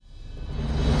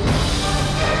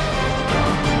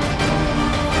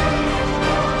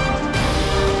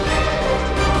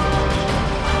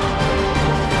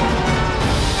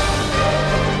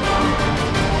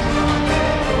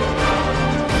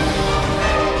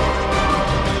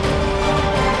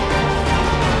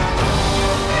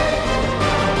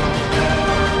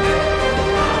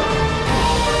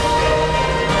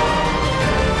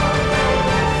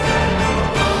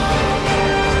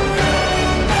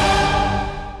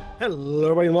Hello,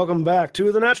 everybody, and welcome back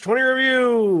to the Natch 20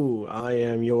 Review. I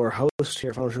am your host here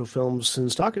at Financial Films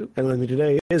Senstaku, and with me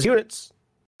today is Uknits.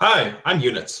 Hi, I'm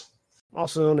Uknits.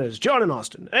 Also known as John and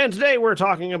Austin. And today we're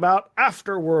talking about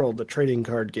Afterworld, the trading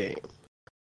card game.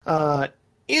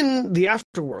 In the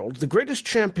Afterworld, the greatest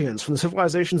champions from the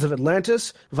civilizations of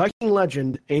Atlantis, Viking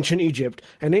legend, ancient Egypt,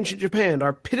 and ancient Japan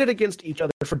are pitted against each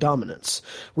other for dominance.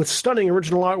 With stunning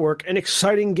original artwork and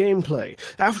exciting gameplay,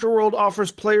 Afterworld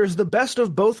offers players the best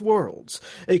of both worlds,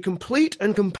 a complete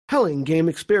and compelling game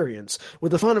experience,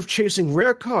 with the fun of chasing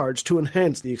rare cards to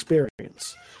enhance the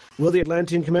experience. Will the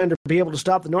Atlantean commander be able to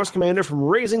stop the Norse commander from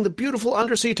raising the beautiful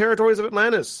undersea territories of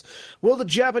Atlantis? Will the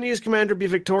Japanese commander be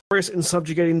victorious in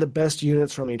subjugating the best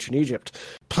units from ancient Egypt?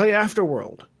 Play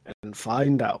Afterworld and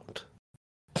find out.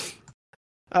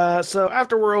 So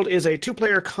Afterworld is a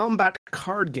two-player combat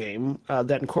card game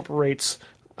that incorporates,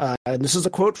 and this is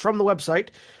a quote from the website,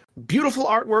 beautiful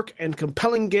artwork and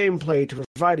compelling gameplay to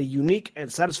provide a unique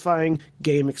and satisfying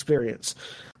game experience.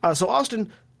 So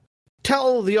Austin,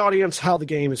 tell the audience how the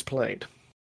game is played.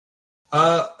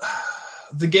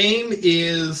 The game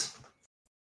is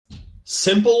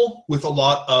simple with a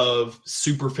lot of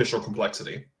superficial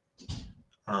complexity.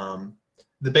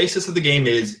 The basis of the game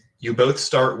is you both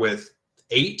start with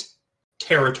 8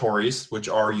 territories, which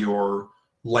are your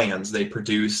lands. They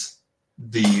produce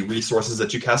the resources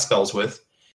that you cast spells with.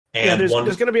 And there's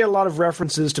going to be a lot of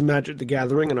references to Magic the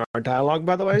Gathering in our dialogue,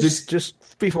 by the way.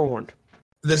 Just be forewarned.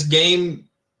 This game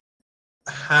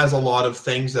has a lot of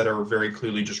things that are very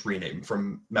clearly just renamed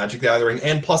from Magic the Gathering,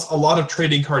 and plus a lot of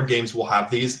trading card games will have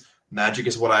these. Magic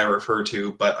is what I refer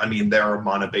to, but I mean there are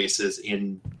mana bases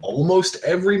in almost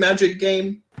every Magic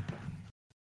game.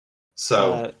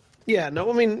 So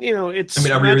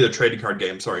every other trading card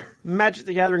game. Sorry, Magic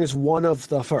the Gathering is one of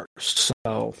the first,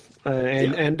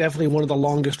 and definitely one of the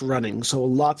longest running. So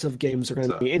lots of games are going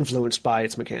to be influenced by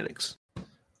its mechanics.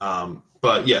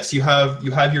 But yes, you have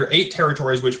your 8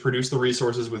 territories which produce the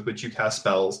resources with which you cast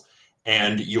spells,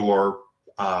 and your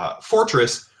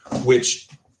fortress, which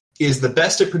is the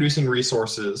best at producing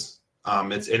resources.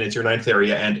 It's your 9th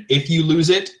area, and if you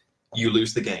lose it, you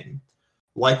lose the game.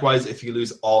 Likewise, if you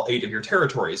lose all 8 of your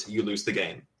territories, you lose the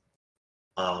game.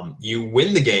 You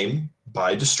win the game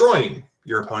by destroying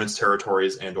your opponent's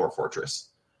territories and or fortress.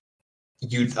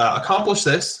 You accomplish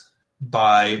this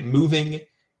by moving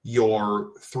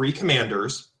your 3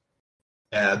 commanders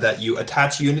that you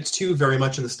attach units to, very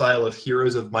much in the style of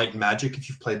Heroes of Might and Magic, if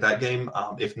you've played that game.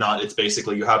 If not, it's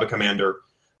basically you have a commander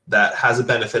that has a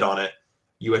benefit on it.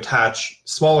 You attach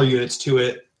smaller units to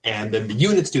it, and then the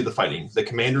units do the fighting. The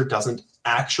commander doesn't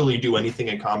actually do anything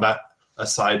in combat,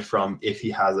 aside from if he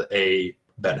has a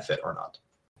benefit or not.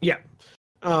 Yeah.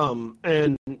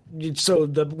 And so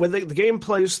the game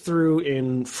plays through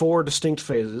in 4 distinct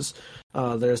phases.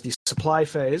 There's the supply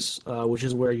phase, which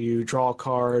is where you draw a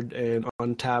card and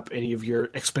untap any of your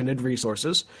expended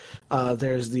resources.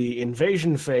 There's the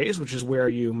invasion phase, which is where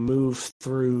you move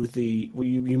through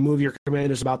you move your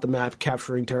commanders about the map,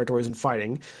 capturing territories and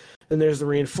fighting. Then there's the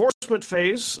reinforcement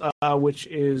phase, which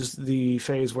is the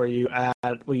phase where you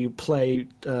play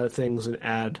things and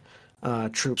add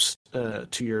troops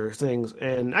to your things.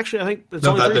 And actually, I think there's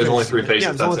only 3 phases.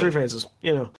 Yeah, there's only 3 phases.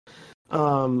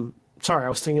 Sorry, I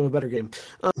was thinking of a better game.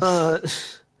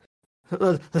 Let's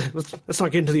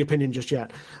not get into the opinion just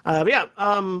yet.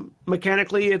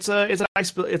 Mechanically, it's a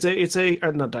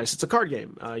card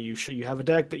game. You have a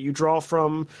deck that you draw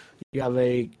from. You have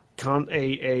I don't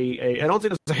think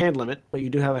there's a hand limit, but you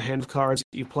do have a hand of cards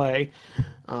that you play.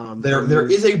 There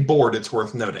is a board, it's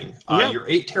worth noting. Your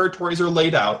 8 territories are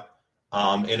laid out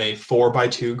in a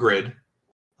 4x2 grid.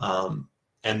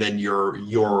 And then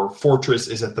your fortress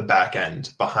is at the back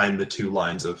end, behind the 2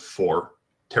 lines of 4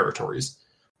 territories.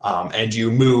 And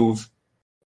you move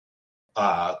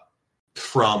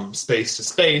from space to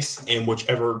space in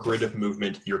whichever grid of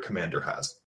movement your commander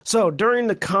has. So during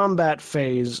the combat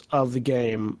phase of the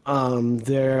game,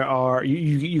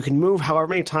 you can move however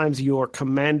many times your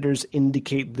commanders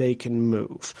indicate they can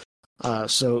move.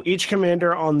 So each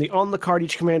commander on the card,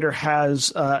 each commander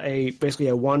has basically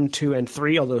a 1, 2, and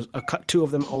 3. Although 2 of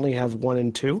them only have 1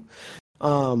 and 2.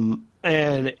 On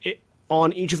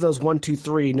each of those 1, 2,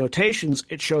 3 notations,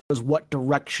 it shows what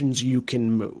directions you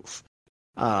can move.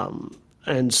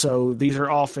 And so these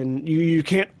are often you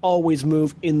can't always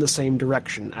move in the same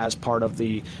direction as part of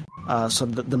the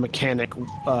mechanic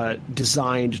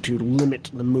designed to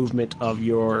limit the movement of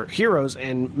your heroes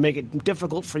and make it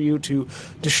difficult for you to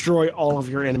destroy all of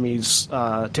your enemies'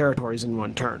 territories in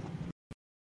one turn.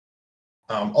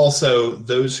 Also,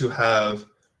 those who have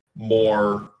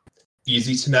more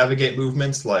easy to navigate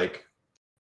movements, like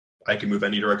I can move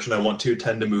any direction I want to,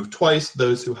 tend to move twice.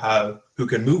 Those who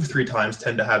can move 3 times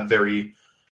tend to have very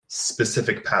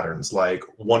specific patterns. Like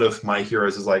one of my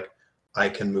heroes is like, I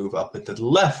can move up into the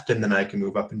left, and then I can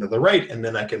move up into the right, and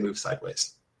then I can move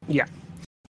sideways. Yeah.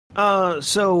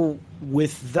 So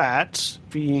with that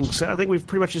being said, I think we've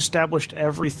pretty much established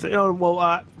everything.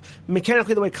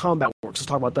 Mechanically, the way combat works. Let's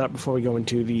talk about that before we go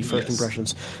into the first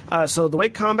impressions. So the way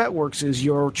combat works is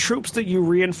your troops that you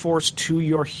reinforce to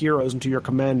your heroes and to your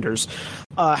commanders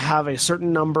have a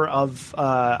certain number of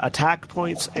attack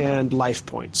points and life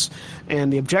points.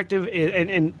 And the objective is,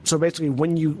 and so basically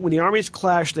when the armies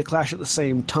clash, they clash at the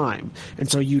same time.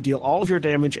 And so you deal all of your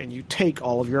damage and you take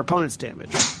all of your opponent's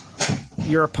damage.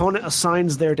 Your opponent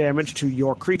assigns their damage to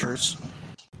your creatures,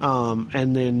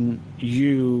 and then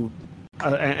you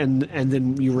and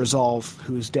then you resolve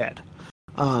who's dead.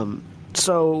 And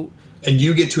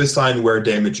you get to assign where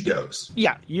damage goes.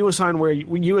 Yeah, you assign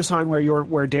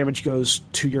where damage goes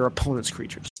to your opponent's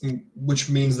creatures. Which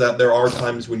means that there are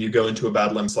times when you go into a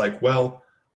battle and it's like, well,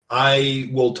 I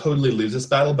will totally lose this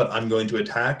battle, but I'm going to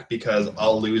attack because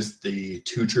I'll lose the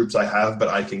 2 troops I have, but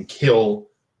I can kill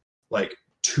like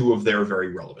 2 of their very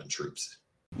relevant troops.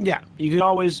 Yeah, you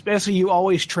always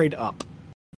trade up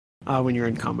when you're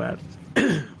in combat.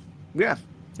 Yeah,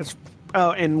 that's.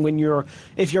 And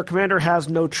if your commander has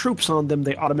no troops on them,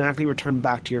 they automatically return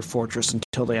back to your fortress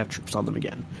until they have troops on them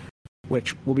again,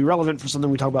 which will be relevant for something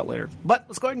we talk about later. But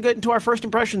let's go ahead and get into our first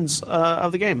impressions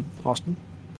of the game, Austin.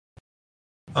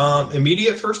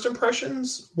 Immediate first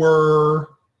impressions were,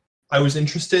 I was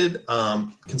interested.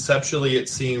 Conceptually, it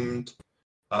seemed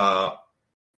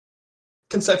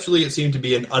to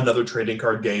be another trading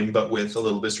card game, but with a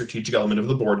little bit of strategic element of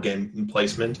the board game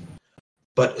placement.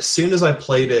 But as soon as I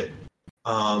played it,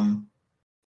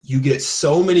 you get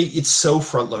so many, it's so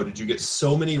front-loaded. You get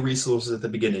so many resources at the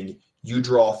beginning. You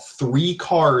draw 3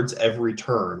 cards every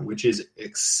turn, which is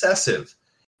excessive.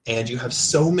 And you have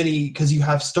so many, because you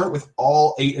start with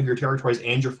all 8 of your territories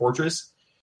and your fortress.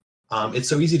 It's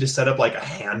so easy to set up like a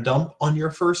hand dump on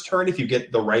your first turn if you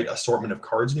get the right assortment of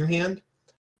cards in your hand.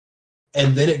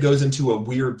 And then it goes into a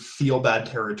weird feel-bad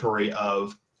territory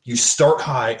of you start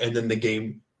high and then the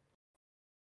game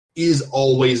is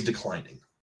always declining.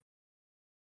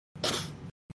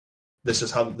 This is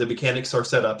how the mechanics are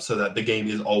set up so that the game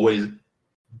is always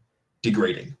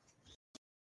degrading.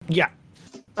 Yeah.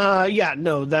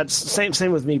 No, that's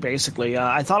same with me, basically.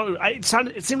 I thought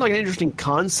it seemed like an interesting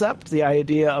concept, the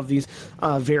idea of these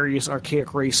various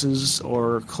archaic races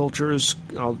or cultures,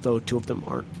 although 2 of them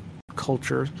aren't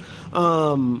cultures.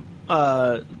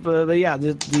 But yeah,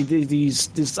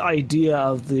 this idea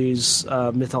of these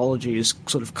mythologies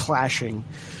sort of clashing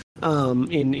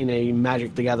in a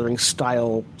Magic the Gathering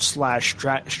style /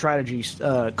 strategy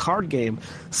card game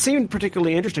seemed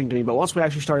particularly interesting to me. But once we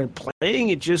actually started playing,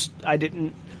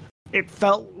 it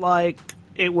felt like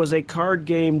it was a card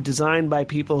game designed by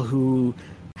people who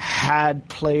had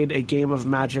played a game of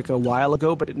Magic a while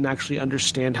ago, but didn't actually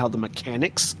understand how the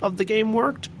mechanics of the game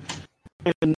worked,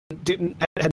 and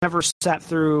had never sat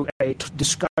through a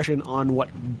discussion on what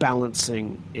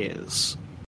balancing is.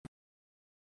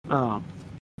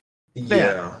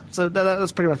 Yeah. So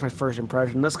that's pretty much my first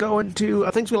impression. Let's go into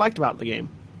things we liked about the game.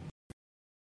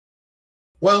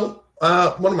 Well,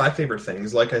 one of my favorite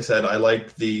things, like I said, I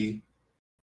liked the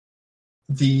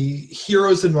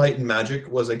Heroes in Might and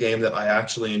Magic was a game that I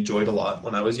actually enjoyed a lot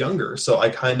when I was younger. So I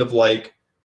kind of like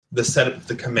the setup of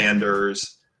the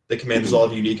commanders. The commanders all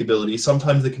have unique abilities.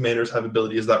 Sometimes the commanders have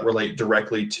abilities that relate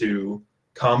directly to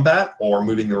combat or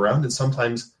moving around, and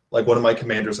sometimes, like one of my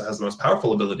commanders that has the most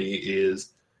powerful ability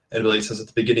is an ability that says at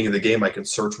the beginning of the game I can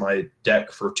search my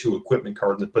deck for 2 equipment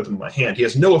cards and put them in my hand. He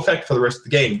has no effect for the rest of the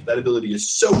game. That ability is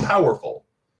so powerful.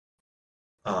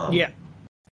 Yeah.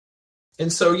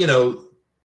 And so,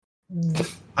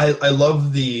 I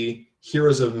love the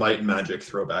Heroes of Might and Magic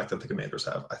throwback that the commanders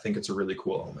have. I think it's a really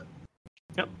cool element.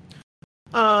 Yep.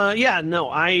 Yeah, no,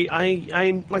 I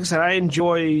like I said, I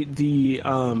enjoy the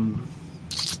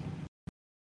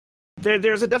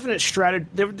there's a definite strategy.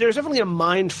 There's definitely a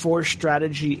mind force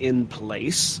strategy in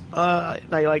place.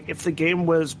 Like if the game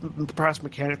was perhaps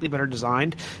mechanically better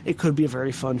designed, it could be a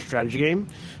very fun strategy game.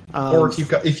 Or if you've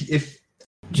got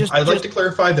I'd like to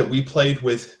clarify that we played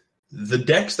with the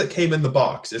decks that came in the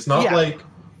box. It's not like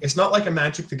a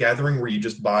Magic the Gathering where you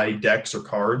just buy decks or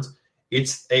cards.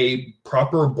 It's a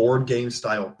proper board game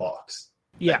style box.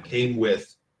 Yeah. That came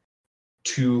with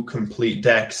 2 complete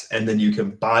decks, and then you can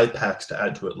buy packs to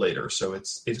add to it later. So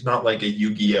it's not like a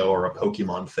Yu-Gi-Oh or a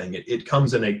Pokemon thing. It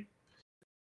comes in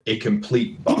a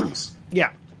complete box.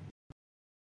 Yeah.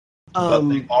 But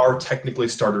they are technically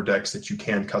starter decks that you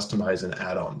can customize and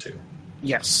add on to.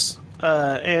 Yes.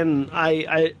 And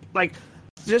I like,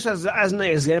 just as an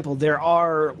example, there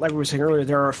are, like we were saying earlier,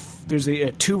 there's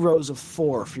 2 rows of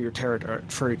 4 for your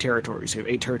territories. You have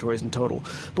 8 territories in total.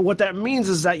 But what that means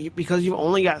is that because you've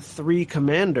only got 3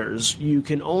 commanders, you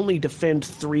can only defend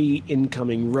 3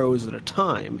 incoming rows at a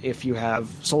time if you have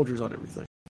soldiers on everything.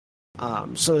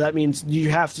 So that means you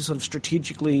have to sort of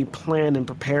strategically plan and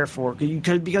prepare for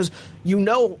it, because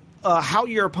how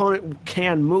your opponent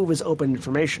can move is open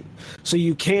information. So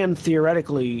you can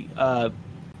theoretically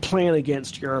plan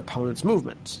against your opponent's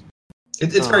movements.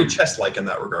 It's very chess-like in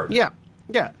that regard. Yeah,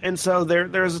 and so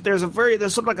there's sort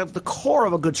of like the core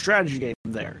of a good strategy game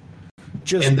there.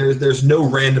 And there's no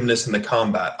randomness in the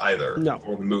combat either, no,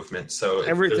 or the movement. So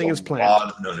everything is planned. A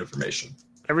lot of known information.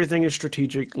 Everything is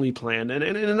strategically planned, and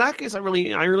in that case, I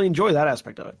really enjoy that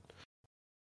aspect of it.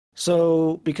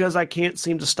 So because I can't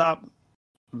seem to stop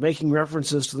making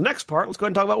references to the next part, let's go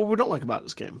ahead and talk about what we don't like about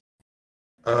this game.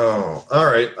 Oh, all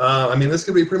right. I mean, this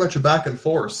could be pretty much a back and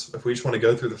forth if we just want to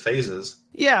go through the phases.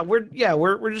 Yeah, we're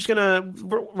just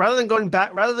rather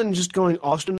than just going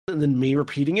Austin and then me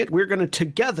repeating it, we're gonna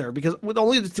together, because with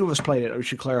only the 2 of us played it. We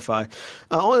should clarify,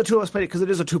 only the 2 of us played it because it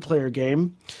is a 2-player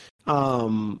game.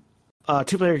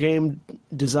 2-player game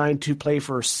designed to play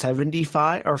for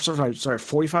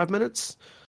 45 minutes.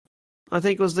 I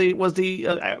think was the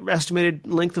estimated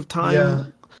length of time. Yeah.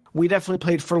 We definitely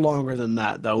played for longer than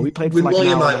that, though. We played for when like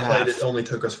William an hour and and a I played, half. it only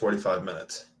took us 45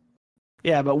 minutes.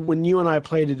 Yeah, but when you and I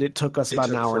played it, it took us about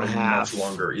an hour and a half. Much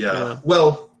longer, yeah.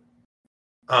 Well,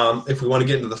 if we want to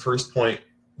get into the first point,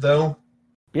 though.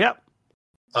 Yep.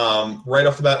 Right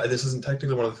off the bat, this isn't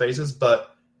technically one of the phases,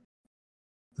 but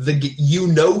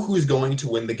who's going to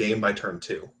win the game by turn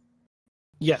 2.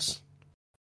 Yes.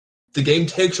 The game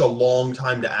takes a long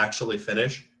time to actually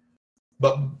finish,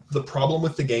 but the problem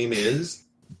with the game is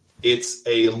so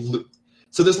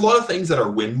there's a lot of things that are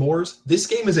win mores. This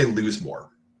game is a lose more.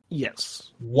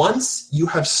 Yes. Once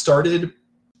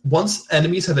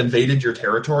enemies have invaded your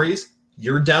territories,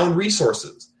 you're down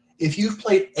resources. If you've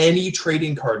played any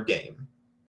trading card game,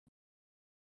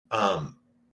 I'll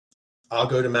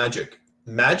go to Magic.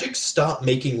 Magic stopped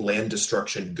making land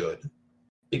destruction good,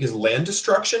 because land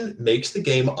destruction makes the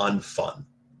game unfun.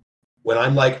 When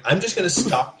I'm like, I'm just going to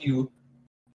stop you.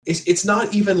 It's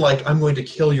not even like I'm going to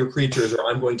kill your creatures or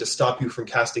I'm going to stop you from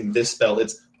casting this spell.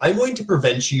 It's I'm going to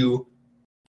prevent you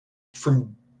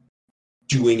from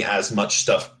doing as much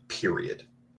stuff, period.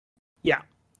 Yeah.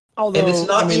 And it's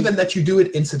not even that you do it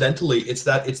incidentally. It's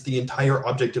that it's the entire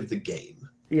object of the game.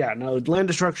 Yeah, no, land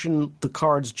destruction, the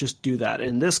cards just do that.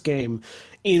 In this game,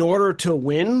 in order to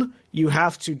win, you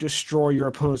have to destroy your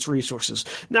opponent's resources.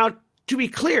 Now, to be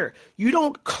clear, you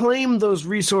don't claim those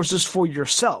resources for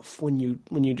yourself when you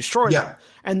destroy them,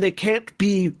 and they can't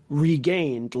be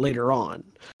regained later on.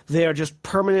 They are just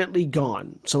permanently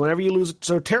gone. So whenever you lose,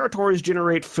 so territories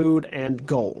generate food and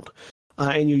gold,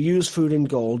 and you use food and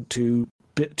gold to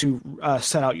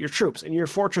set out your troops. And your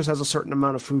fortress has a certain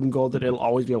amount of food and gold that it'll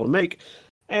always be able to make.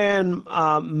 And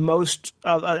most,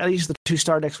 at least the 2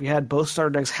 star decks we had, both star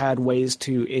decks had ways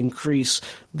to increase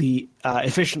the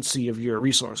efficiency of your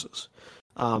resources.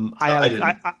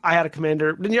 I had a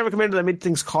commander. Didn't you have a commander that made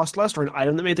things cost less, or an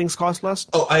item that made things cost less?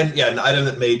 Oh, an item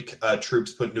that made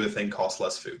troops put into a thing cost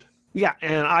less food. Yeah,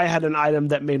 and I had an item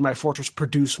that made my fortress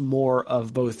produce more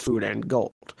of both food and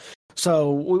gold.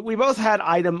 So we both had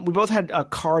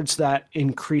cards that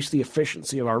increased the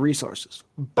efficiency of our resources,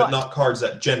 but not cards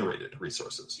that generated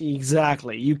resources.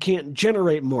 Exactly, you can't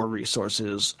generate more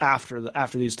resources after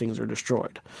these things are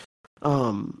destroyed.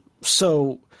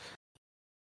 So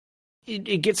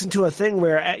it gets into a thing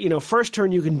where first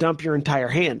turn you can dump your entire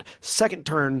hand. Second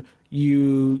turn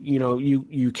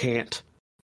you can't,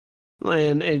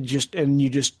 and you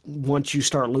just once you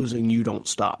start losing you don't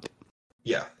stop.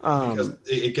 Yeah, because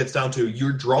it gets down to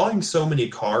you're drawing so many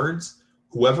cards.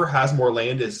 Whoever has more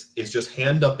land is just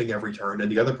hand dumping every turn,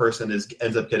 and the other person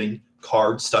ends up getting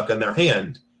cards stuck in their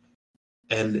hand.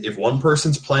 And if one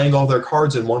person's playing all their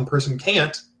cards and one person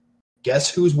can't,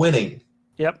 guess who's winning?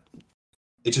 Yep.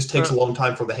 It just takes a long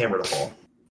time for the hammer to fall.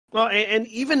 Well, and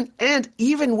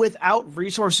even without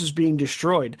resources being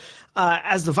destroyed,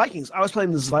 as the Vikings, I was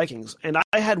playing as Vikings, and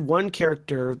I had one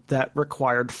character that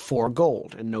required 4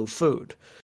 gold and no food.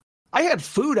 I had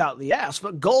food out the ass,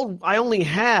 but gold, I only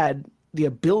had the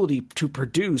ability to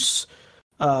produce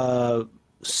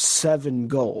 7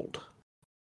 gold.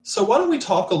 So why don't we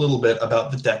talk a little bit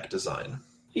about the deck design?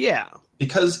 Yeah.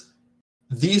 Because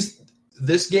this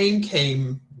game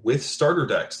came with starter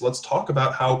decks. Let's talk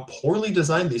about how poorly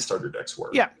designed these starter decks were.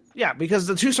 Yeah, Yeah, because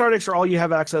the 2-star decks are all you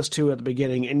have access to at the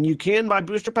beginning, and you can buy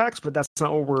booster packs, but that's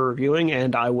not what we're reviewing,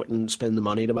 and I wouldn't spend the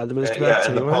money to buy the booster packs.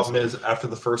 Yeah, and the problem is, after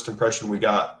the first impression we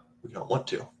don't want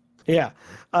to. Yeah.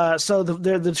 So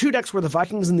the 2 decks were the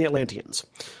Vikings and the Atlanteans.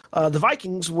 The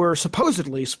Vikings were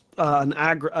supposedly an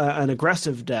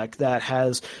aggressive deck that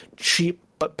has cheap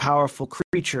but powerful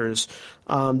creatures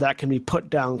that can be put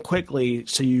down quickly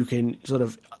so you can sort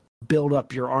of build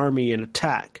up your army and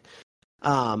attack.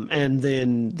 And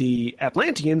then the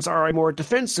Atlanteans are a more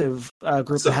defensive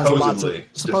group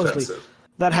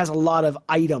that has a lot of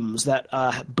items that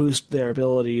boost their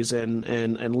abilities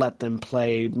and let them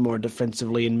play more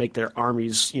defensively and make their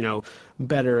armies,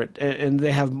 better. And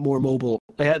they have more mobile.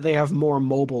 They have more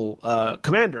mobile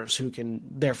commanders who can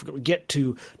therefore get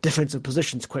to defensive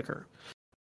positions quicker.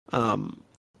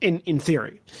 In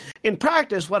theory. In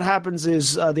practice, what happens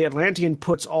is the Atlantean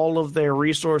puts all of their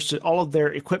resources, all of their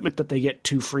equipment that they get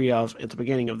too free of at the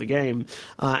beginning of the game,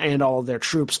 and all of their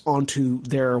troops onto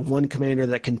their one commander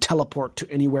that can teleport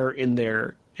to anywhere in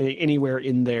their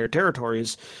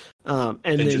territories, and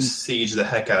then just siege the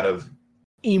heck out of.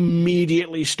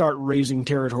 Immediately start raising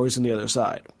territories on the other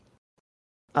side.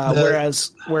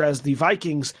 Whereas the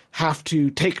Vikings have to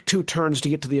take 2 turns to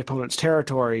get to the opponent's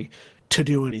territory to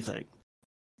do anything.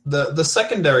 The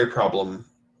secondary problem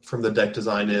from the deck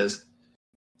design is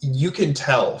you can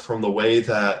tell from the way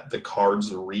that the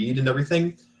cards read and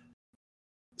everything,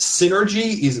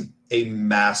 synergy is a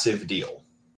massive deal.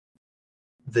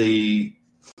 The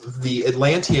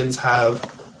Atlanteans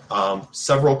have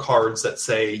several cards that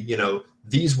say,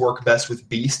 these work best with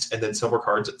Beast, and then several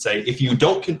cards that say if you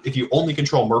only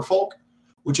control Merfolk,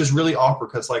 which is really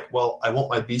awkward because I want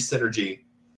my Beast synergy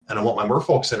and I want my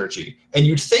Merfolk synergy. And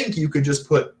you'd think you could just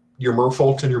put your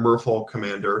Merfolks and your Merfolk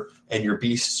commander and your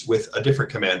Beasts with a different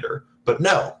commander. But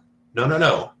no.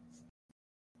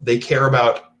 They care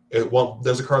about,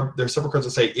 there's several cards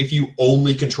that say if you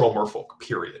only control Merfolk,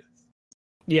 period.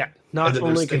 Yeah, not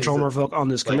only control Merfolk on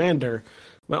this commander,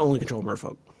 but only control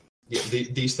Merfolk. Yeah,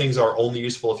 these things are only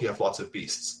useful if you have lots of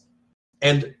Beasts.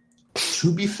 And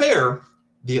to be fair,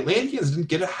 the Atlanteans didn't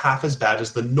get it half as bad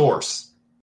as the Norse.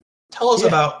 Tell us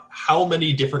about how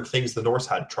many different things the Norse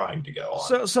had trying to go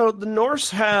on. So the Norse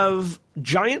have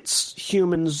giants,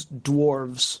 humans,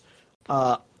 dwarves,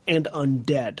 and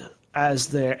undead as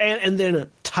their, and then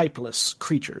typeless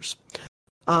creatures.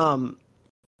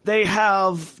 They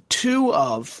have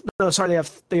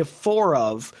they have 4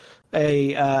 of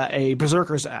a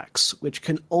Berserker's Axe, which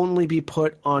can only be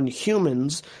put on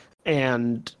humans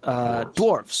and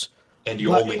dwarves. And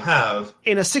you only have...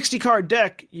 In a 60-card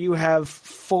deck, you have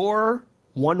 4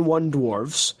 1/1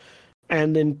 dwarves,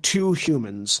 and then 2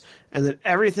 humans. And then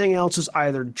everything else is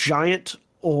either giant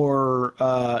or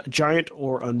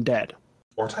undead.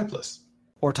 Or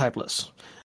typeless.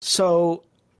 So,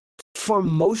 for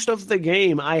most of the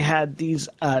game, I had these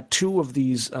 2 of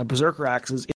these Berserker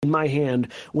Axes in my hand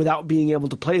without being able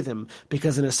to play them.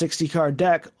 Because in a 60-card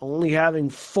deck, only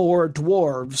having 4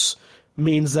 dwarves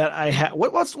means that I have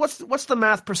what's the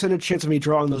math percentage chance of me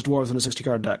drawing those dwarves in a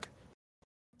 60-card deck?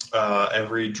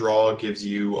 Every draw gives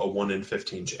you a 1 in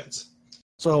 15 chance.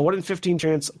 So a 1 in 15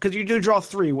 chance, because you do draw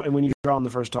 3 when you draw on the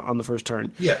first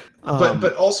turn. Yeah,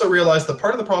 but also realize the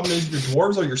part of the problem is your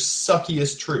dwarves are your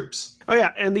suckiest troops. Oh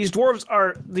yeah, and these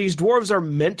dwarves are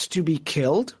meant to be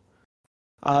killed,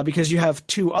 because you have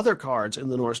 2 other cards in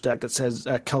the Norse deck that says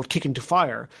called Kick into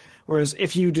Fire. Whereas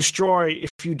if you destroy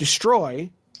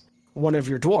one of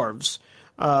your dwarves,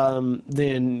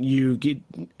 then you get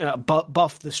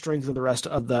buff the strength of the rest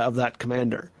of that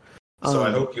commander. So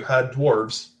I hope you had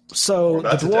dwarves. So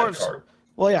the dwarves.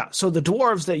 Well, yeah. So the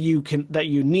dwarves that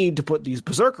you need to put these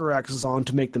Berserker Axes on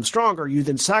to make them stronger, you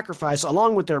then sacrifice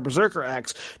along with their Berserker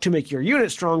Axe to make your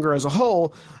unit stronger as a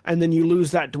whole, and then you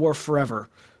lose that dwarf forever.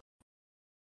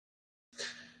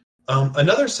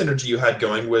 Another synergy you had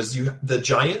going was the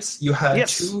giants. You had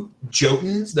 2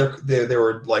 Jotuns. They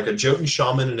were like a Jotun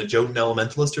shaman and a Jotun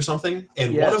elementalist or something.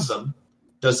 And one of them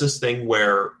does this thing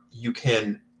where you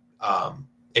can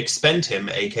expend him,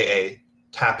 aka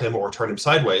tap him or turn him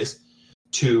sideways,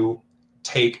 to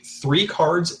take 3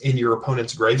 cards in your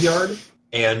opponent's graveyard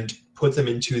and put them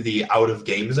into the out of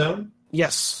game zone.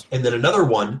 Yes. And then another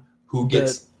one who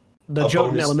gets the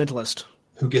Jotun elementalist,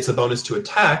 who gets a bonus to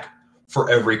attack for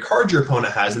every card your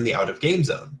opponent has in the out-of-game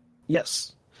zone.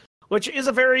 Yes, which is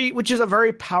a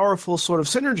very powerful sort of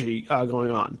synergy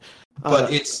going on.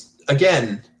 But it's,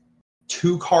 again,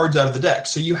 2 cards out of the deck.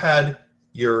 So you had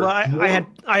your... Well,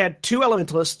 I had 2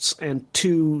 elementalists and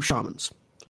 2 shamans.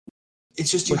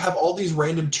 It's just you have all these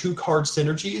random 2-card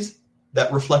synergies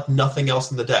that reflect nothing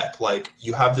else in the deck. Like,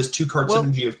 you have this 2-card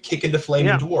synergy of Kick into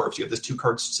Flaming Dwarves. You have this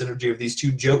 2-card synergy of these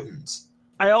 2 Jotuns.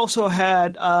 I also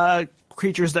had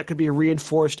creatures that could be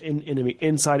reinforced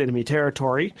inside enemy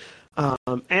territory.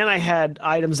 And I had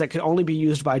items that could only be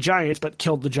used by giants, but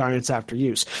killed the giants after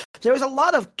use. There was a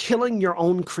lot of killing your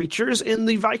own creatures in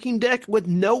the Viking deck with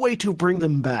no way to bring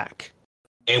them back.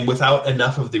 And without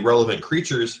enough of the relevant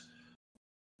creatures,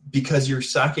 because you're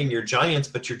sacking your giants,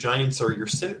 but your giants are your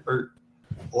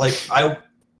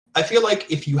I feel like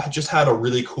if you had just had a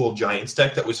really cool giants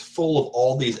deck that was full of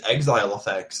all these exile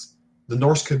effects, the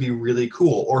Norse could be really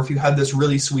cool. Or if you had this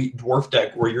really sweet dwarf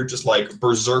deck where you're just like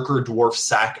berserker dwarf,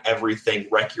 sack everything,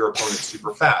 wreck your opponent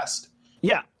super fast.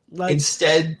 Yeah.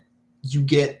 Instead, you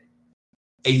get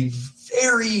a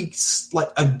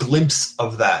a glimpse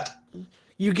of that.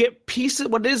 You get pieces.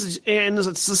 What it is, and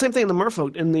it's the same thing in the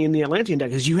Merfolk in the Atlantean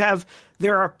deck. Is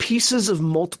there are pieces of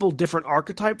multiple different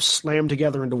archetypes slammed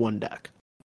together into one deck.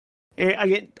 And I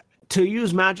get to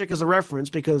use Magic as a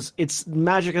reference because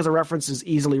Magic as a reference is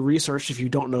easily researched if you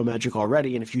don't know Magic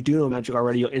already, and if you do know Magic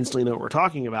already, you'll instantly know what we're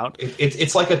talking about.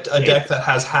 It's like a deck that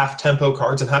has half tempo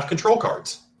cards and half control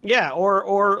cards. Yeah,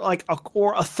 or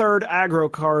a third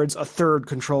aggro cards, a third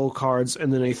control cards,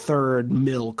 and then a third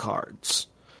mill cards.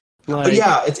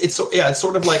 It's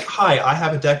sort of like, hi, I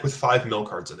have a deck with 5 mill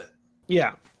cards in it.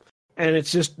 Yeah, and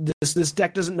it's just this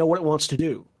deck doesn't know what it wants to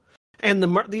do, and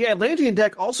the Atlantean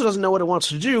deck also doesn't know what it wants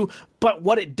to do. But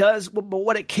what it does, but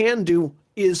what it can do,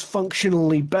 is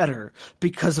functionally better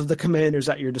because of the commanders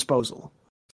at your disposal.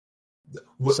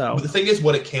 So the thing is,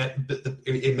 what it can't,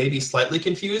 it may be slightly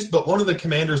confused, but one of the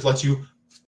commanders lets you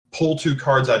pull 2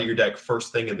 cards out of your deck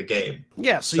first thing in the game.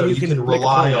 Yeah, so you can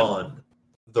rely on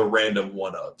the random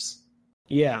one-ofs.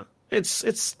 Yeah,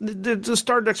 the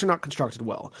starter decks are not constructed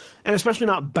well, and especially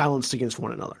not balanced against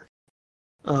one another.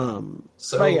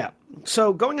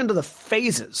 So going into the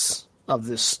phases of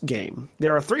this game,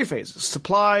 there are 3 phases: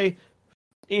 supply,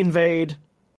 invade,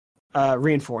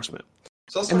 reinforcement.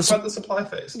 So let's talk about the supply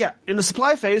phase. Yeah, in the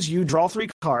supply phase, you draw 3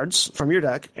 cards from your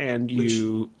deck, and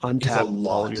you untap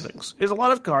all of your things. It's a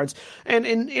lot of cards, and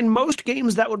in most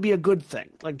games, that would be a good thing.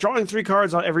 Like, drawing 3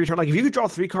 cards on every turn. Like, if you could draw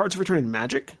 3 cards every turn in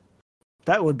Magic,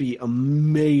 that would be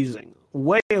amazing.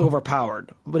 Way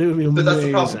overpowered, but it would be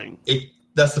amazing.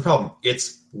 That's the problem.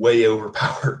 It's way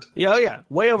overpowered. Yeah,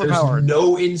 way overpowered. There's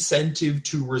no incentive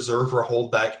to reserve or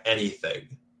hold back anything.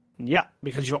 Yeah,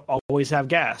 because you'll always have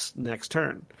gas next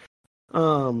turn.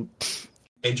 And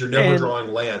you're never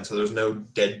drawing land, so there's no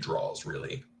dead draws,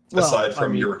 really. Aside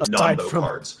from your non-bow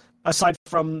cards. Aside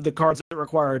from the cards that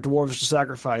require dwarves to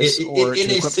sacrifice. In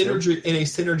a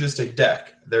synergistic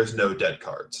deck, there's no dead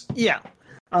cards. Yeah.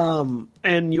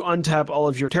 And you untap all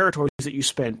of your territories that you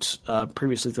spent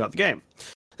previously throughout the game.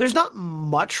 There's not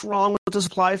much wrong with the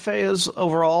supply phase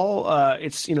overall.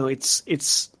 It's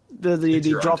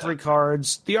the draw 3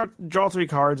 cards. The draw 3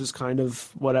 cards is kind of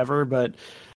whatever, but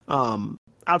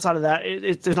outside of that,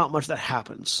 there's not much that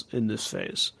happens in this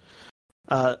phase.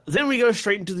 Then we go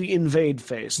straight into the invade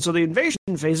phase. So the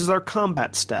invasion phase is our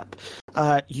combat step.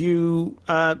 You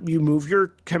move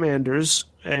your commanders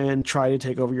and try to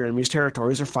take over your enemy's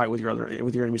territories or fight with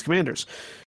your enemy's commanders.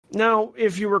 Now,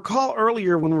 if you recall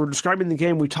earlier when we were describing the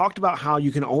game, we talked about how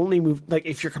you can only move, like,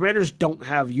 if your commanders don't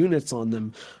have units on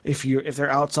them, if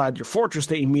they're outside your fortress,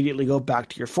 they immediately go back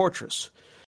to your fortress.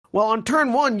 Well, on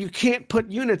turn 1, you can't put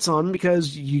units on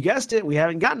because, you guessed it, we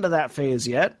haven't gotten to that phase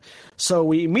yet. So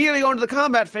we immediately go into the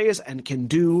combat phase and can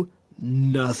do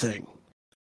nothing.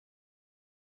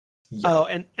 Yeah. Oh,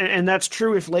 and that's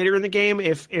true if later in the game,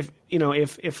 if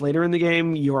later in the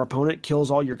game your opponent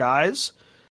kills all your guys,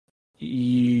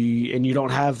 and you don't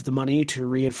have the money to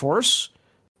reinforce,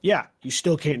 you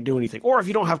still can't do anything. Or if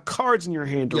you don't have cards in your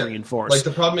hand to reinforce. Like, the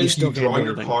problem is you draw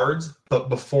your cards, but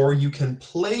before you can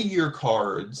play your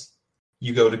cards,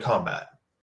 you go to combat.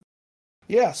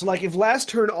 Yeah, so like if last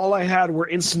turn all I had were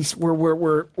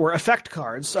effect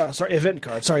cards, event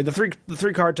cards. Sorry, the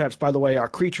three card types, by the way, are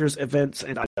creatures, events,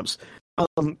 and items.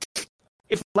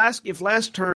 If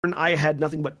last turn I had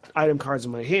nothing but item cards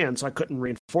in my hand, so I couldn't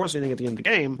reinforce anything at the end of the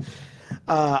game,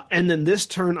 and then this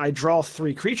turn I draw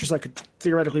 3 creatures I could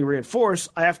theoretically reinforce,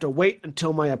 I have to wait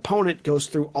until my opponent goes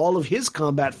through all of his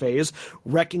combat phase,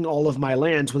 wrecking all of my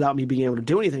lands without me being able to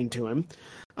do anything to him,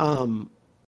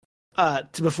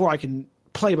 before I can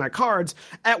play my cards,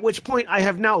 at which point I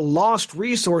have now lost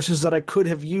resources that I could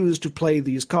have used to play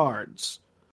these cards.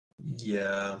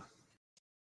 Yeah.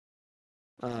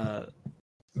 Other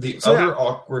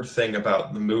awkward thing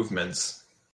about the movements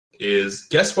is,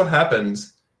 guess what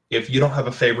happens if you don't have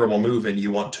a favorable move and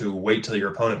you want to wait till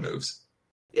your opponent moves?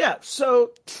 Yeah,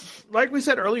 so like we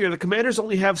said earlier, the commanders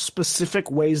only have specific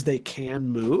ways they can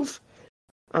move.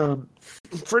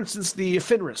 For instance, the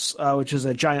Fenris, which is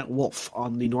a giant wolf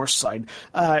on the north side,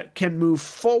 can move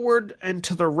forward and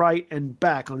to the right and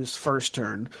back on his first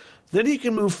turn. Then he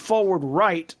can move forward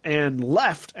right and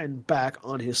left and back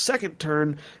on his second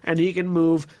turn, and he can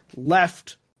move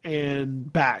left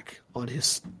and back on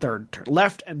his third turn.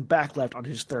 Left and back left on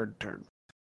his third turn.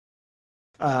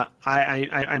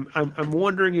 I'm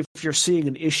wondering if you're seeing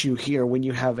an issue here when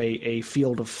you have a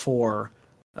field of 4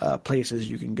 places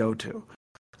you can go to.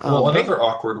 Well, another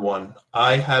awkward one.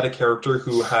 I had a character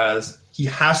who has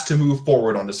to move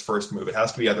forward on his first move. It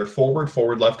has to be either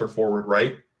forward left, or forward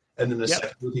right. And then the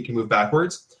second move, he can move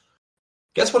backwards.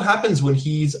 Guess what happens when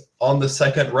he's on the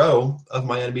second row of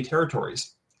my enemy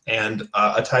territories? And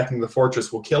attacking the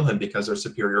fortress will kill him because there's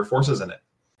superior forces in it.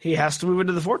 He has to move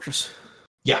into the fortress.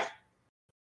 Yeah.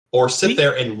 Or sit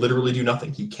there and literally do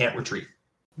nothing. He can't retreat.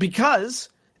 Because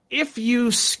if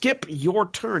you skip your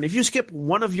turn, if you skip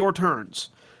one of your turns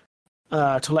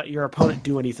to let your opponent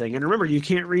do anything, and remember, you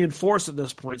can't reinforce at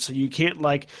this point, so you can't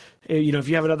if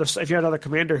you have another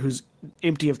commander who's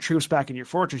empty of troops back in your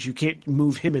fortress, you can't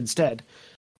move him instead.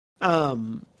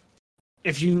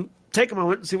 If you take a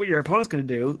moment and see what your opponent's going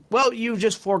to do, well, you've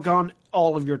just foregone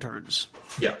all of your turns.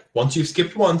 Yeah. Once you've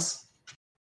skipped once,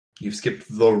 you've skipped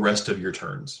the rest of your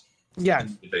turns. Yeah.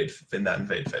 In that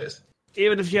invade phase.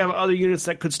 Even if you have other units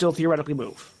that could still theoretically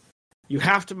move. You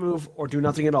have to move or do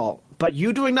nothing at all. But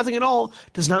you doing nothing at all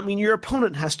does not mean your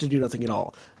opponent has to do nothing at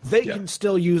all. They can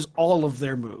still use all of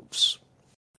their moves.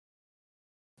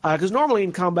 Because normally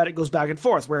in combat it goes back and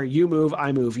forth, where you move,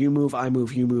 I move, you move, I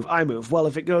move, you move, I move. Well,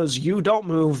 if it goes you don't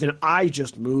move, then I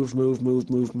just move.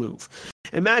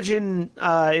 Imagine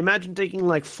taking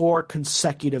like 4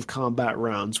 consecutive combat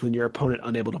rounds when your opponent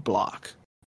unable to block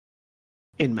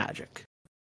in Magic.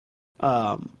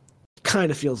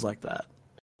 Kind of feels like that.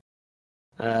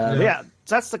 Yeah,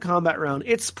 that's the combat round.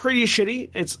 It's pretty shitty.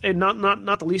 It's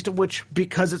not the least of which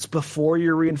because it's before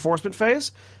your reinforcement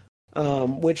phase.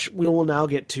 Which we will now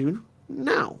get to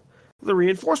now, the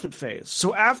reinforcement phase.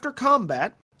 So after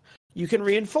combat, you can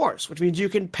reinforce, which means you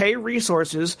can pay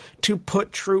resources to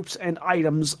put troops and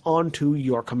items onto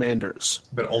your commanders.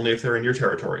 But only if they're in your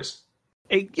territories.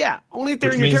 Only if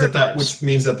they're in your territories. Which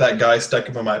means that guy stuck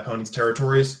up on my opponent's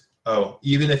territories,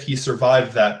 even if he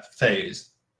survived that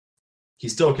phase, he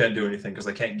still can't do anything because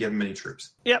I can't give him any troops.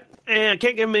 Yep, and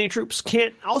can't give him any troops.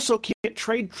 Can't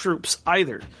trade troops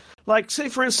either. Like, say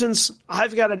for instance,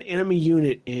 I've got an enemy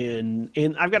unit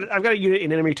I've got a unit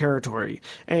in enemy territory,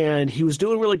 and he was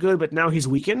doing really good, but now he's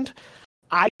weakened.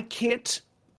 I can't,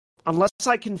 unless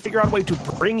I can figure out a way to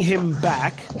bring him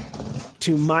back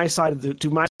to my side of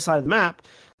the map.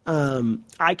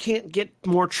 I can't get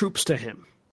more troops to him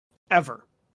ever,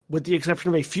 with the exception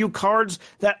of a few cards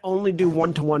that only do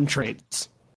 1-to-1 trades.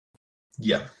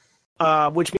 Yeah.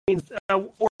 Which means,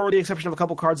 or the exception of a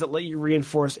couple cards that let you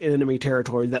reinforce in enemy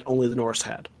territory that only the Norse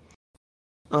had.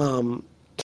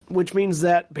 Which means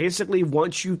that basically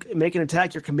once you make an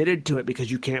attack, you're committed to it because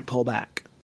you can't pull back.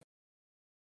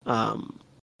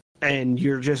 And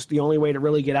you're just, the only way to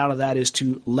really get out of that is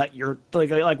to let your,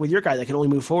 like with your guy that can only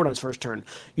move forward on his first turn,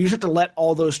 you just have to let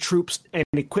all those troops and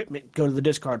equipment go to the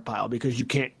discard pile because you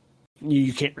can't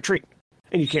retreat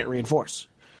and you can't reinforce.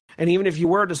 And even if you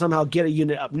were to somehow get a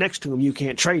unit up next to him, you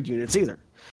can't trade units either.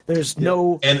 There's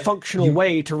no functional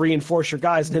way to reinforce your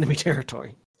guys in enemy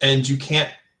territory. And you can't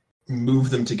move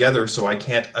them together, so I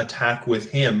can't attack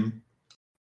with him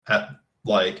at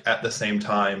the same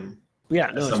time.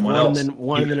 Yeah, no, someone else.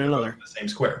 One and then another. The same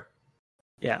square.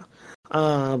 Yeah.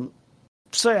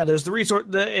 So yeah, there's the resource,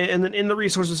 and then in the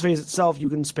resources phase itself, you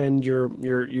can spend your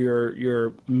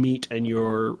meat and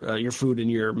your food and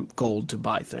your gold to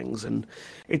buy things, and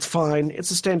it's fine.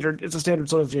 It's a standard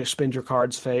sort of just spend your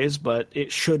cards phase, but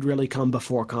it should really come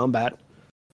before combat.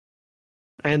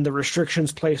 And the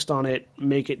restrictions placed on it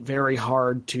make it very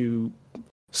hard to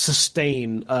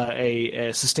sustain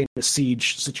a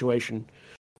siege situation.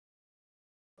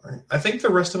 I think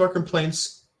the rest of our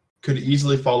complaints could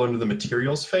easily fall into the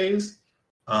materials phase.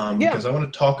 Because I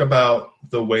want to talk about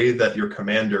the way that your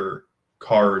commander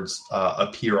cards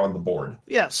appear on the board.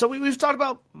 Yeah, so we've talked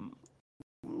about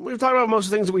most of the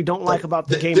things that we don't like about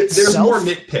the game there's itself. More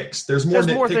nitpicks. There's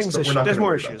more things. There's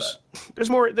more issues. There's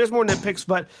more nitpicks.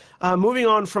 But moving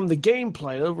on from the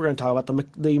gameplay, we're going to talk about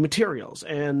the materials.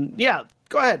 And yeah,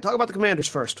 go ahead. Talk about the commanders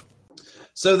first.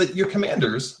 So that your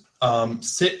commanders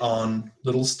sit on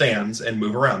little stands and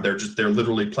move around. They're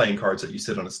literally playing cards that you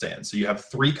sit on a stand. So you have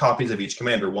 3 copies of each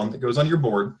commander, 1 that goes on your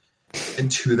board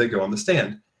and 2 that go on the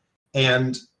stand.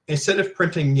 And instead of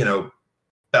printing,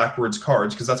 backwards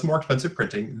cards because that's more expensive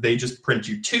printing. They just print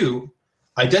you 2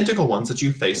 identical ones that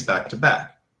you face back to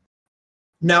back.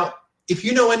 Now, if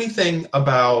you know anything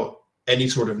about any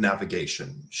sort of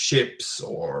navigation, ships,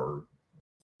 or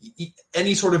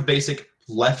any sort of basic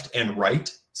left and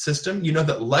right system, you know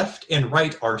that left and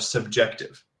right are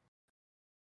subjective.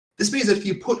 This means that if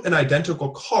you put an identical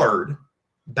card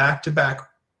back to back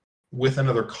with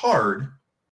another card,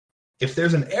 if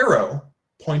there's an arrow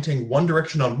pointing one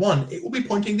direction on one, it will be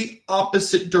pointing the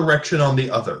opposite direction on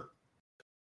the other.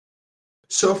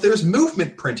 So if there's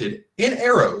movement printed in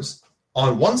arrows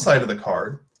on one side of the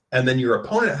card, and then your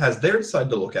opponent has their side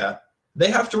to look at, they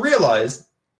have to realize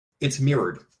it's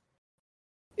mirrored.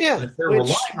 Yeah. And if they're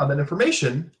relying on that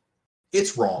information,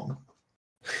 it's wrong.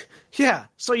 Yeah,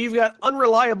 so you've got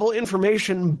unreliable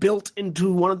information built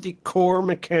into one of the core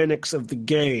mechanics of the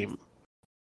game.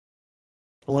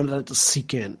 I wanted that to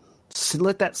sink in.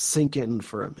 Let that sink in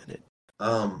for a minute.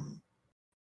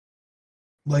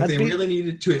 They really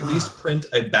needed to at least print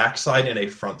a backside and a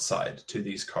front side to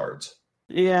these cards.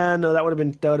 Yeah, no, that would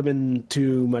have been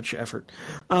too much effort.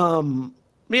 So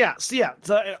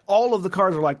all of the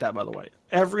cards are like that, by the way.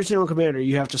 Every single commander,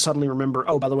 you have to suddenly remember,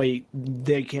 oh, by the way,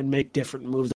 they can make different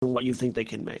moves than what you think they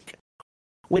can make.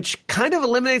 Which kind of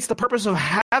eliminates the purpose of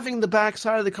having the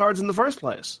backside of the cards in the first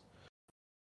place.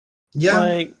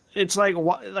 Yeah. It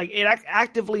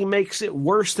actively makes it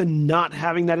worse than not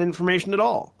having that information at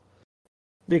all.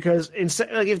 Because instead,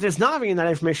 if there's not having that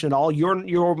information at all,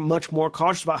 you're much more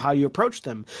cautious about how you approach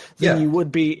them than you would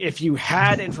be if you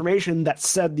had information that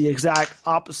said the exact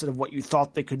opposite of what you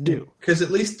thought they could do. Because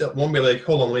at least it won't be like,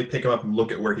 hold on, let me pick him up and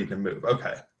look at where he can move.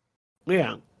 Okay.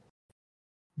 Yeah.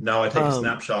 Now I take a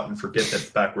snapshot and forget that it's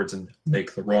backwards and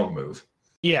make the wrong move.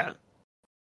 Yeah.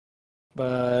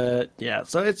 But yeah,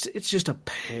 so it's just a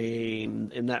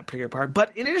pain in that particular part.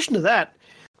 But in addition to that,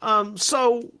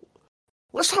 so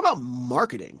let's talk about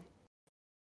marketing.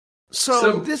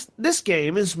 So this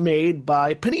game is made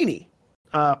by Panini,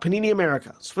 Panini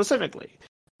America specifically.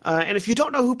 And if you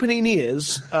don't know who Panini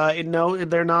is, no,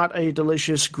 they're not a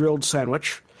delicious grilled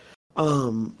sandwich.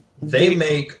 They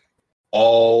make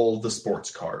all the sports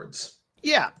cards.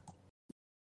 Yeah.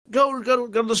 Go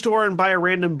to the store and buy a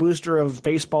random booster of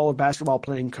baseball or basketball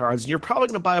playing cards, and you're probably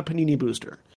going to buy a Panini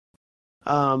booster.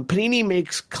 Panini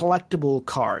makes collectible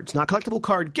cards, not collectible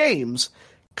card games,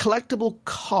 collectible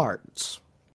cards.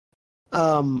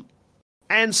 And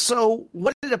so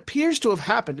what it appears to have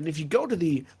happened, and if you go to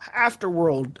the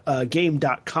Afterworld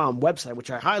game.com website,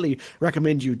 which I highly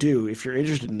recommend you do if you're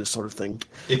interested in this sort of thing.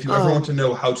 If you ever want to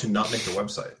know how to not make a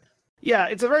website. Yeah,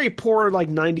 it's a very poor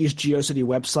 90s GeoCity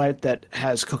website that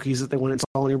has cookies that they want to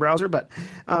install in your browser. But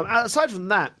aside from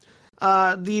that,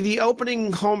 the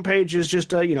opening homepage is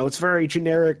just it's very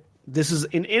generic. This is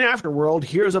in Afterworld.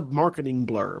 Here's a marketing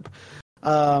blurb.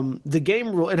 The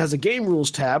game rule. It has a game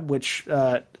rules tab, which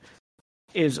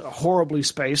is horribly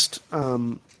spaced.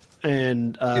 And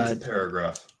it's a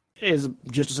paragraph. Is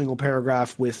just a single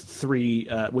paragraph with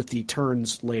with the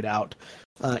turns laid out.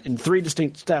 In 3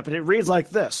 distinct steps, and it reads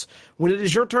like this. When it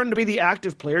is your turn to be the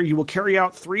active player, you will carry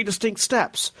out 3 distinct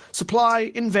steps.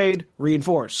 Supply, invade,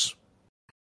 reinforce.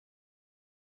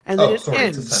 And then it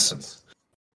ends. It's a sentence.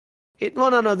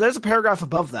 No, there's a paragraph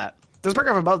above that.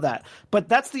 But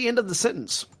that's the end of the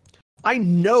sentence. I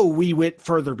know we went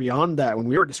further beyond that when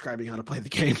we were describing how to play the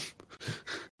game.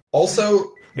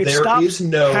 Also, there is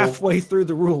no halfway through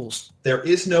the rules. There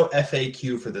is no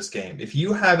FAQ for this game. If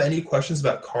you have any questions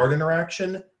about card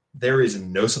interaction, there is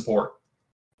no support.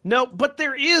 No, but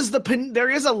there is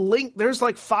a link. There's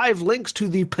 5 links to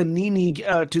the Panini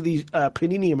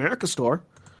Panini America store.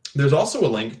 There's also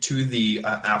a link to the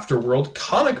Afterworld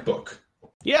comic book.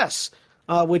 Yes,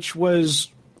 which was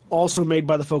also made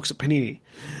by the folks at Panini.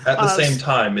 At the same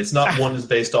time, it's not one is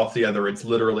based off the other. It's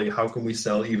literally how can we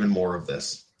sell even more of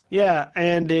this. Yeah,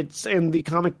 and the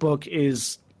comic book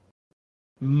is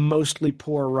mostly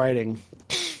poor writing,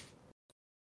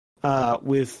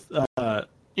 with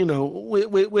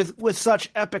such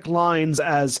epic lines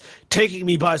as "Taking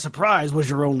me by surprise was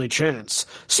your only chance.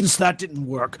 Since that didn't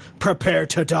work, prepare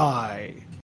to die."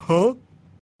 Huh?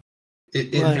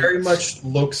 It very much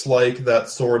looks like that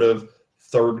sort of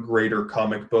 3rd grader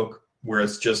comic book where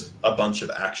it's just a bunch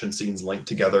of action scenes linked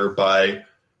together by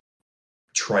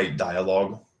trite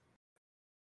dialogue.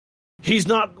 He's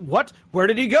not... What? Where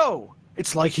did he go?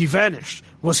 It's like he vanished.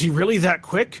 Was he really that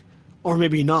quick? Or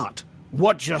maybe not.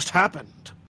 What just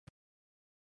happened?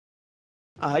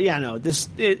 It's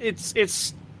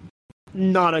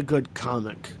not a good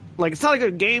comic. It's not a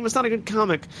good game, it's not a good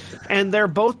comic. And they're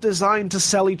both designed to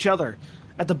sell each other.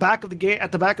 At the back of the game,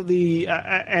 at the back of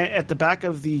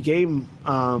the game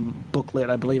booklet,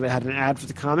 I believe it had an ad for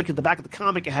the comic. At the back of the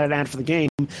comic, it had an ad for the game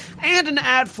and an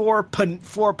ad for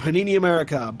Panini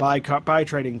America buy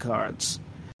trading cards.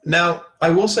 Now,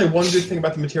 I will say one good thing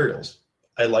about the materials.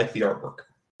 I like the artwork.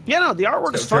 Yeah, no, the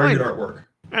artwork's fine. Very good artwork.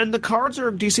 And the cards are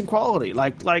of decent quality.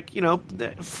 Like you know,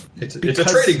 it's a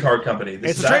trading card company.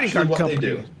 It's a trading card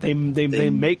company. They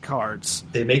make cards.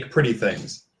 They make pretty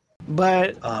things.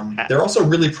 But they're also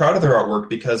really proud of their artwork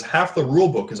because half the rule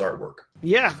book is artwork.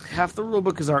 Yeah, half the rule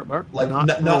book is artwork. Like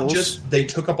not just they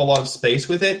took up a lot of space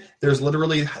with it. There's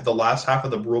literally the last half of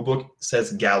the rule book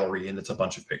says gallery, and it's a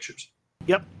bunch of pictures.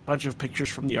 Yep, bunch of pictures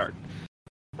from the art.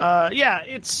 Yeah,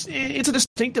 it's a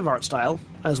distinctive art style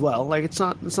as well. Like it's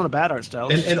not a bad art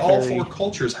style. And all four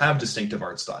cultures have distinctive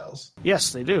art styles.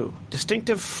 Yes, they do.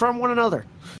 Distinctive from one another.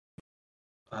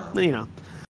 You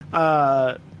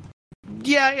know.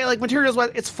 Yeah, like materials wise,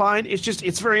 it's fine.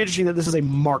 It's very interesting that this is a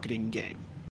marketing game.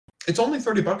 It's only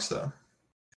 $30 though.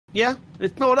 Yeah,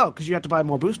 no, because you have to buy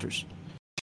more boosters.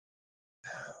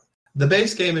 The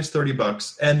base game is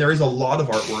 $30, and there is a lot of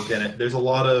artwork in it. There's a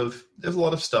lot of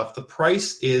stuff. The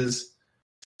price is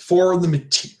for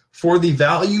the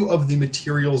value of the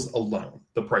materials alone.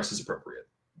 The price is appropriate,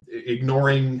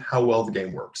 ignoring how well the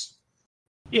game works.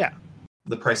 Yeah,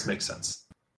 the price makes sense.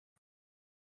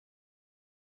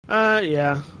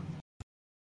 Yeah.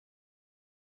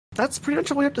 That's pretty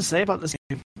much all we have to say about this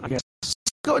game, I guess. Let's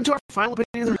go into our final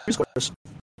opinions and review scores.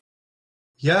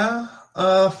 Yeah,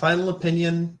 final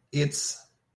opinion. It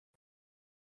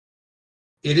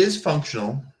is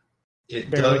functional. It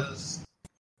does.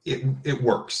 It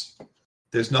works.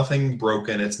 There's nothing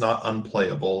broken. It's not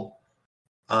unplayable.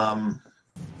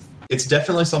 It's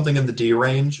definitely something in the D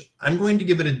range. I'm going to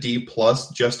give it a D+,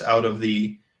 just out of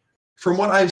the... From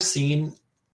what I've seen,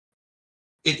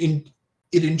 it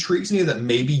intrigues me that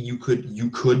maybe you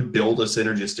could build a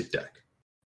synergistic deck.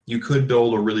 You could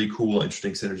build a really cool,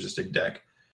 interesting synergistic deck.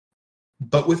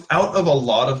 But without a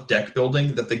lot of deck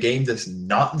building that the game does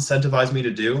not incentivize me to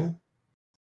do,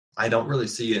 I don't really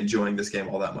see enjoying this game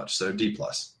all that much. So D+.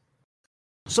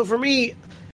 So for me,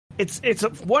 it's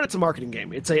a marketing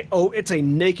game. It's a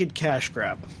naked cash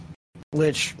grab,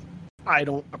 which I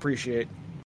don't appreciate.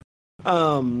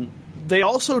 They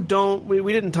also don't.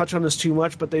 We didn't touch on this too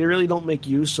much, but they really don't make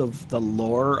use of the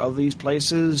lore of these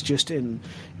places. Just in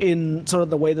sort of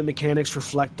the way the mechanics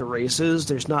reflect the races.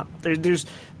 There's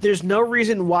no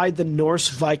reason why the Norse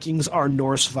Vikings are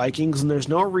Norse Vikings, and there's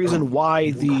no reason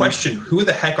why the question: who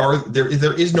the heck are there?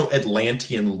 There is no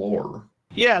Atlantean lore.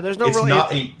 Yeah, there's no.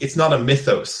 It's not a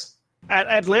mythos.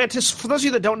 Atlantis. For those of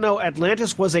you that don't know,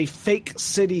 Atlantis was a fake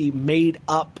city made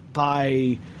up by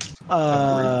a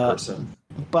Greek person.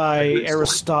 By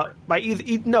Aristotle.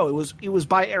 It was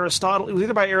by Aristotle. It was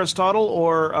either by Aristotle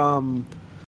or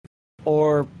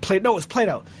Plato. No, it was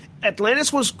Plato.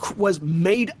 Atlantis was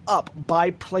made up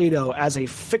by Plato as a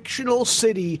fictional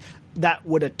city that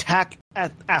would attack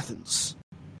Athens.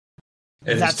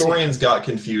 And historians got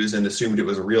confused and assumed it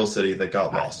was a real city that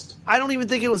got lost. I don't even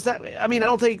think it was that. I mean, I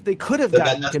don't think they could have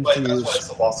gotten confused. That's why it's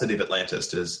the lost city of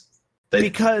Atlantis.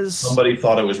 Because somebody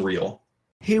thought it was real.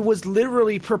 He was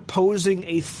literally proposing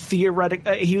a theoretic.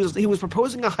 He was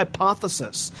proposing a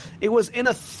hypothesis. It was in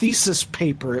a thesis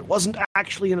paper. It wasn't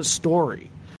actually in a story.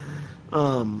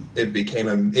 It became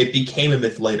a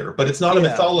myth later, but it's not a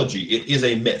mythology. It is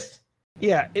a myth.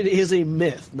 Yeah, it is a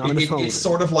myth, not a mythology. It's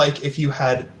sort of like if you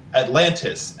had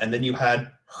Atlantis and then you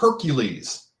had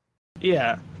Hercules.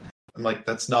 Yeah, I'm like,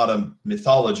 that's not a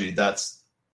mythology. That's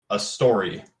a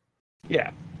story. Yeah,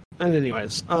 and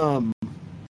anyways,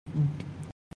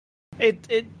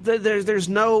 there's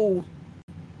no,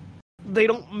 they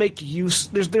don't make use.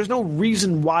 There's no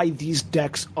reason why these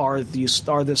decks are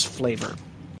this flavor,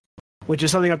 which is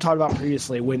something I've talked about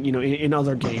previously. When in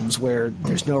other games where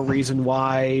there's no reason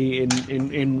why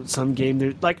in some game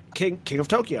there's like King of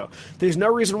Tokyo. There's no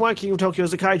reason why King of Tokyo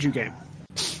is a kaiju game.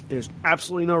 There's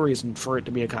absolutely no reason for it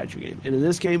to be a kaiju game. And in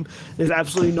this game, there's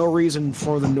absolutely no reason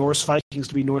for the Norse Vikings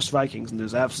to be Norse Vikings, and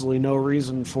there's absolutely no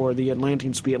reason for the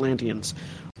Atlanteans to be Atlanteans.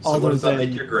 So what does that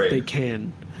make your grade? They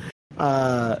can.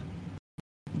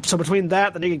 So between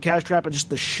that, the naked cash trap, and just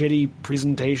the shitty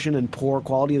presentation and poor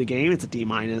quality of the game, it's a D-.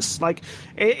 Like,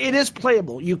 it is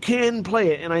playable. You can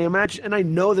play it, and I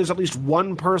know there's at least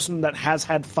one person that has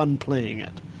had fun playing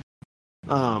it.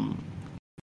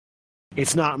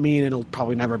 It's not me, and it'll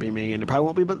probably never be me, and it probably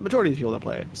won't be the majority of the people that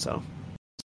play it. So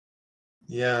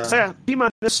yeah, D-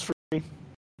 for me.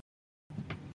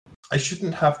 I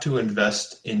shouldn't have to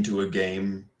invest into a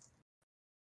game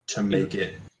to make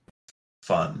it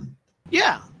fun.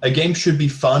 Yeah. A game should be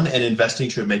fun, and investing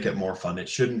should make it more fun. It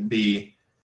shouldn't be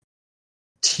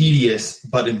tedious,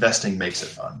 but investing makes it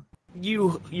fun.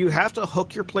 You have to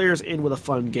hook your players in with a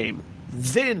fun game.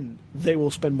 Then they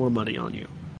will spend more money on you.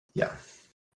 Yeah.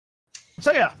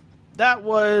 So yeah, that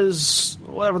was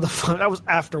whatever the fun. That was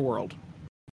Afterworld.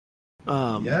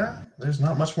 Yeah, there's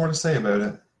not much more to say about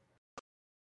it.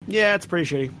 Yeah, it's pretty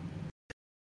shitty.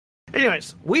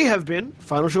 Anyways, we have been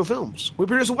Final Show Films. We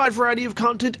produce a wide variety of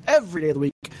content every day of the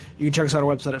week. You can check us out on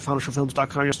our website at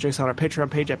finalshowfilms.com. You can check us out on our Patreon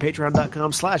page at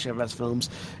patreon.com/FSFilms.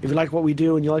 If you like what we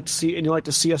do and you like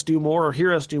to see us do more or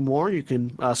hear us do more, you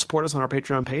can support us on our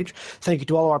Patreon page. Thank you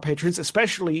to all of our patrons,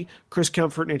 especially Chris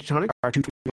Comfort and Antitonic, our two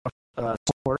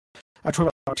supporters. Our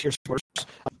 $12 tier supporters,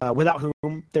 without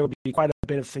whom there would be quite a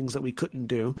bit of things that we couldn't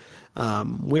do.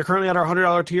 We're currently at our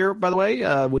 $100 tier, by the way,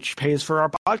 which pays for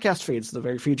our podcast feeds, the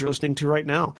very feed you're listening to right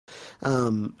now.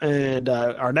 And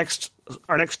our next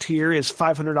tier is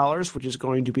 $500, which is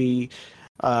going to be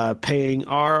paying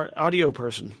our audio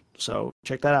person. So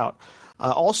check that out.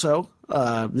 Also,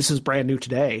 this is brand new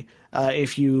today.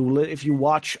 If you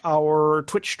watch our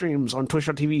Twitch streams on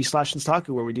twitch.tv/Senstaku,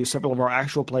 where we do several of our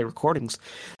actual play recordings,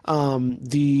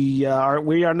 we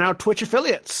are now Twitch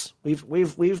affiliates.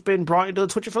 We've been brought into the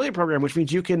Twitch affiliate program, which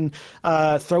means you can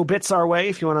throw bits our way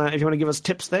if you wanna give us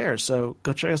tips there. So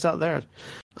go check us out there.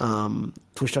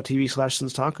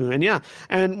 Twitch.tv/Senstaku. And yeah,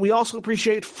 and we also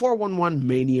appreciate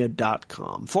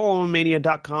 411mania.com.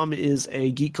 411mania.com is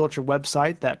a geek culture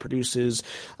website that produces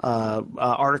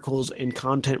articles and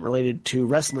content related to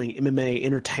wrestling, MMA,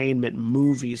 entertainment,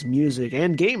 movies, music,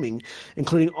 and gaming,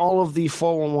 including all of the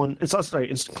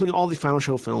including all the Final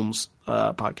Show Films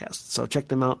podcasts. So check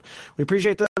them out. We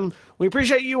appreciate them. We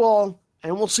appreciate you all,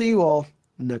 and we'll see you all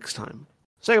next time.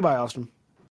 Say goodbye, Austin.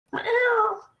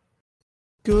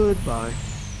 Goodbye.